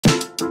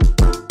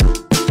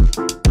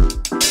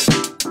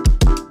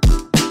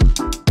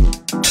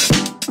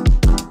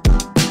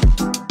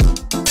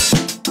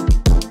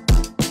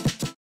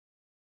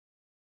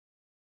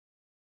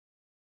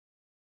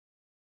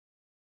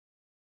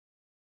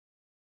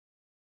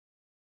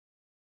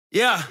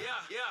Yeah.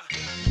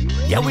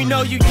 Yeah, we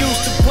know you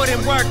used to put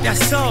in work,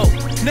 that's so.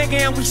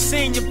 Nigga, and we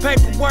seen your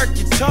paperwork,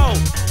 you told.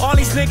 All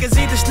these niggas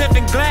either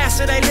sniffing glass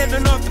or they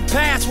living off the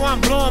past while I'm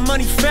blowing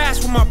money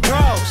fast with my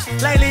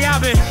bros. Lately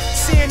I've been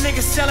seeing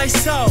niggas sell they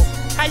soul.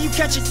 How you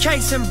catch a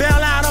case and bail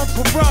out on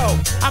parole?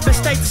 I've been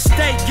state to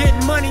state,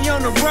 getting money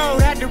on the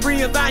road. Had to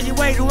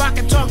reevaluate who I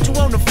can talk to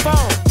on the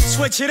phone.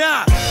 Switch it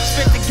up,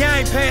 spit the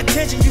game, pay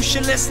attention, you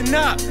should listen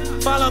up.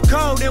 Follow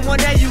code, and one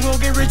day you gon'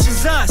 get rich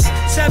as us.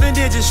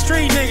 7-digit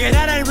street nigga,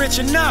 that ain't rich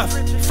enough.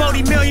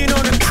 40 million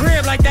on the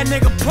crib like that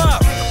nigga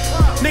Puff.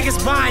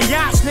 Niggas buying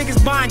yachts,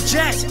 niggas buying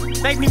jets.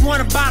 Make me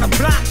wanna buy the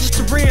block just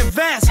to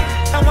reinvest.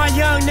 And why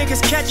young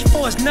niggas catch it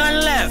for us,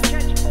 none left.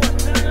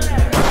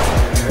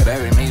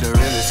 Bury me the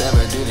realest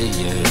ever did it,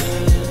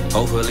 yeah.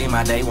 Hopefully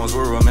my day ones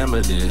will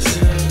remember this.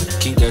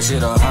 Keep that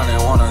shit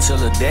 101 until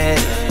the dead.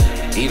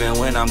 Even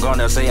when I'm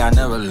gonna say I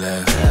never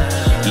left.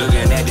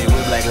 Looking at it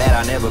with black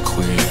lad, I never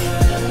quit.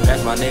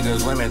 That's my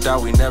niggas, women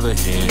thought we never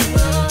hit.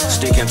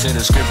 Sticking to the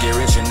script, get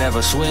rich and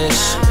never switch.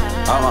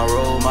 All my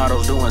role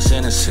models doing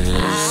sentences.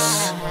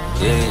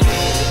 Yeah.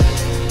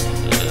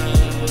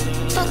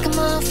 Fuck 'em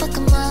up, fuck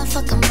 'em up,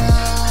 fuck 'em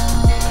up.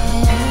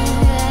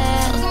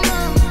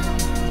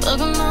 Fuck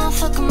 'em up,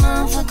 fuck 'em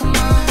up, fuck 'em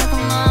up, fuck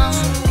 'em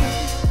up.